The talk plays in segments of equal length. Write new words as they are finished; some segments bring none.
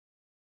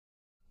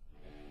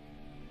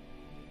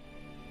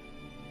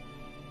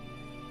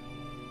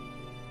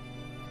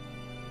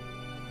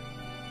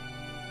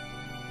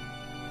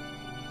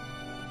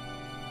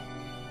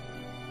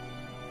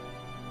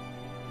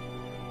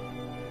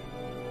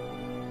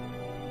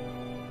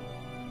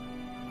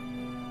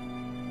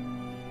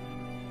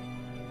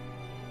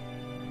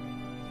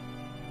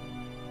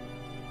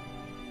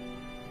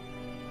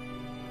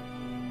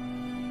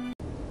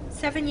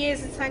7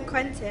 years in San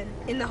Quentin,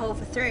 in the hole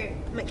for 3.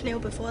 McNeil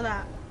before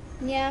that.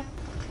 Yeah.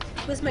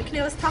 Was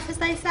McNeil as tough as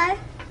they say?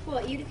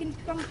 What, you looking to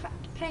become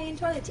a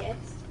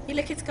paleontologist? You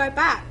looking to go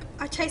back?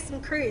 I chased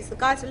some crews. The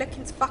guys were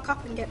looking to fuck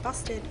up and get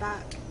busted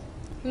back.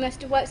 You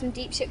must have worked some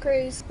deep shit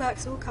crews.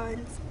 Works all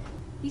kinds.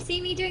 You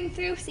see me doing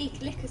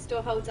thrill-seeker liquor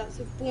store holds-ups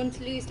with Born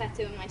to Lose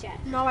tattoo on my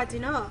chest? No, I do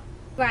not.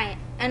 Right,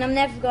 and I'm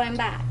never going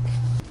back.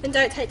 Then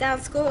don't take down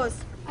scores.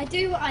 I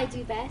do what I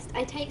do best.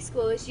 I take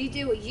scores. You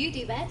do what you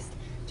do best.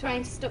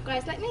 Trying to stop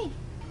guys like me.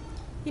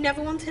 You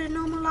never wanted a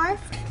normal life?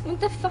 What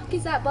the fuck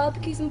is that?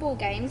 Barbecues and ball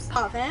games?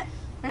 Part of it.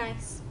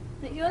 Nice.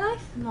 Not your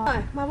life?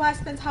 No, my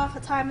wife spends half her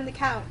time on the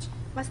couch.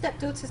 My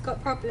stepdaughter's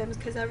got problems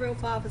because her real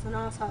father's an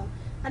arsehole.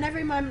 And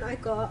every moment I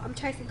got, I'm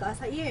chasing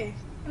guys like you.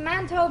 A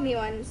man told me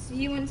once,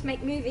 you want to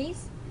make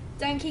movies?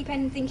 Don't keep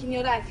anything in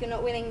your life you're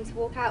not willing to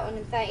walk out on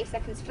in 30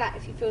 seconds flat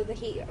if you feel the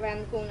heat around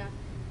the corner.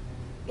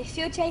 If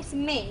you're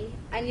chasing me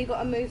and you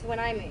got to move when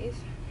I move,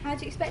 how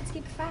do you expect to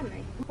keep a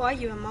family? Why are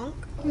you a monk?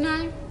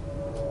 No,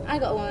 I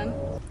got a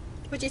woman.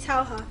 Would you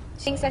tell her?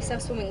 She thinks I sell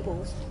swimming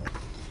pools.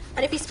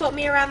 And if you spot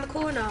me around the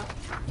corner,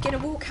 you're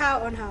going to walk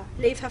out on her,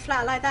 leave her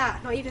flat like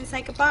that, not even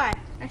say goodbye.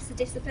 That's the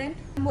discipline.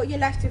 And what you're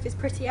left with is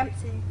pretty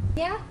empty.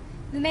 Yeah?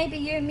 Then maybe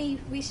you and me,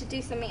 we should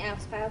do something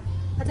else, pal.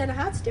 I don't know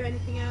how to do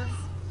anything else.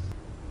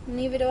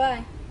 Neither do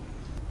I.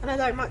 And I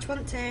don't much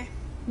want to.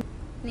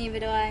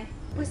 Neither do I.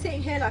 We're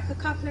sitting here like a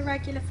couple of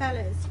regular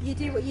fellas. You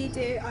do what you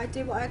do, I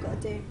do what I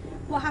got to do.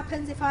 What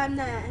happens if I'm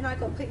there and I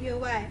got to put you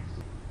away?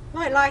 I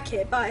won't like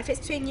it, but if it's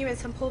between you and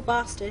some poor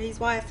bastard, his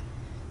wife,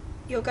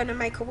 you're going to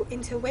make her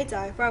into a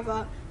widow.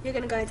 Brother, you're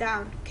going to go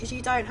down, because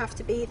you don't have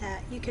to be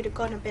there. You could have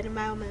gone and been a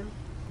mailman.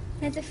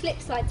 There's a flip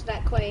side to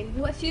that coin.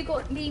 What if you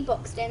got me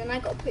boxed in and I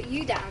got to put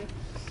you down?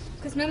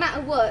 Because no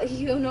matter what,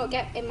 you'll not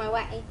get in my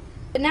way.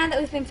 But now that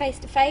we've been face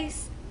to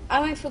face, I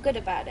won't feel good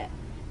about it.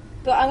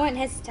 But I won't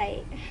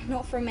hesitate,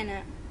 not for a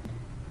minute.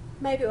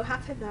 Maybe it'll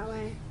happen that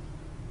way.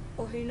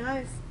 Or who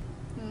knows?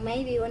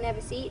 Maybe we'll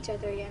never see each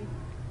other again.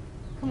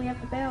 Can we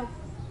have the bill?